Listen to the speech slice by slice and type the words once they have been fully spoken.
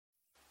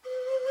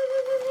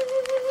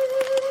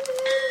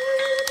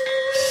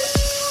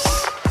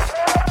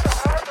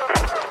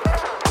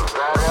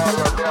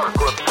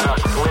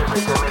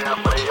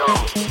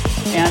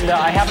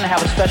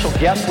have a special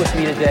guest with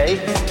me today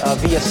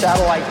via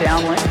satellite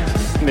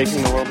downlink.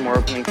 Making the world more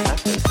open and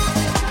connected.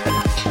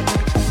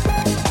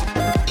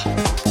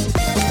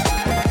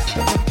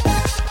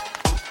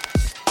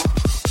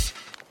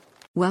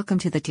 Welcome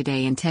to the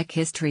Today in Tech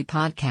History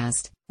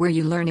podcast, where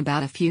you learn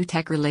about a few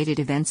tech-related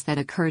events that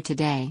occurred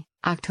today,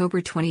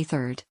 October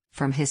 23rd,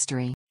 from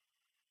history.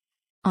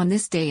 On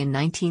this day in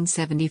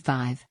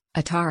 1975,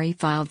 Atari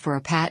filed for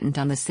a patent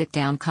on the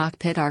sit-down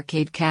cockpit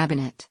arcade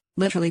cabinet,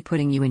 literally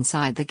putting you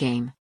inside the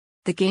game.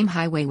 The game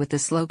Highway, with the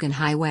slogan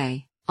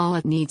 "Highway, all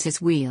it needs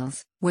is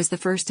wheels," was the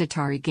first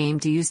Atari game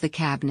to use the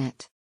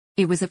cabinet.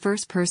 It was a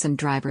first-person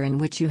driver in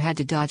which you had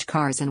to dodge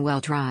cars and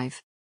well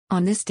drive.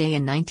 On this day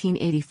in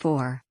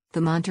 1984, the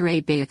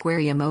Monterey Bay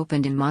Aquarium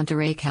opened in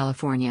Monterey,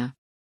 California.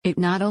 It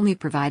not only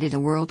provided a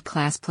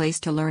world-class place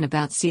to learn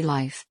about sea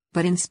life,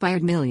 but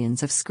inspired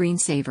millions of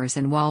screensavers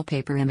and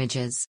wallpaper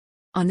images.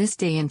 On this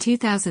day in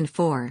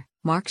 2004,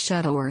 Mark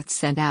Shuttleworth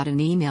sent out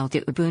an email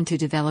to Ubuntu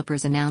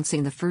developers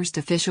announcing the first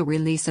official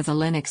release of the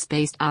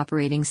Linux-based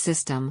operating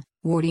system,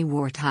 Warty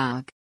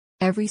Warthog.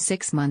 Every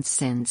 6 months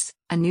since,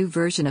 a new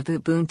version of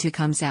Ubuntu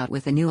comes out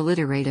with a new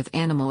alliterative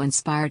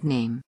animal-inspired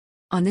name.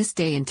 On this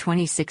day in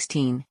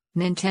 2016,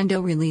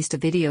 Nintendo released a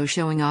video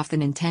showing off the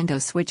Nintendo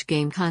Switch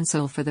game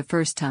console for the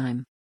first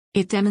time.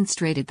 It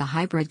demonstrated the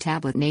hybrid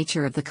tablet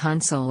nature of the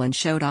console and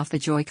showed off the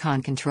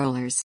Joy-Con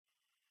controllers.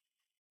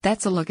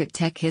 That's a look at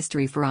tech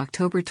history for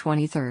October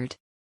 23rd.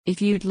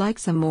 If you'd like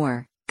some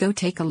more, go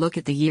take a look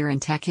at the Year in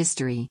Tech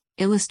History,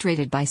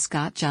 illustrated by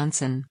Scott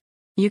Johnson.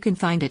 You can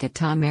find it at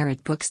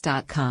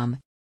tommerrittbooks.com.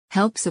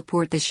 Help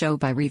support the show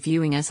by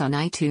reviewing us on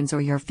iTunes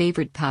or your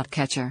favorite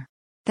podcatcher.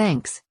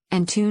 Thanks,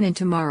 and tune in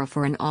tomorrow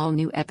for an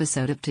all-new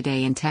episode of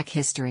Today in Tech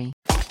History.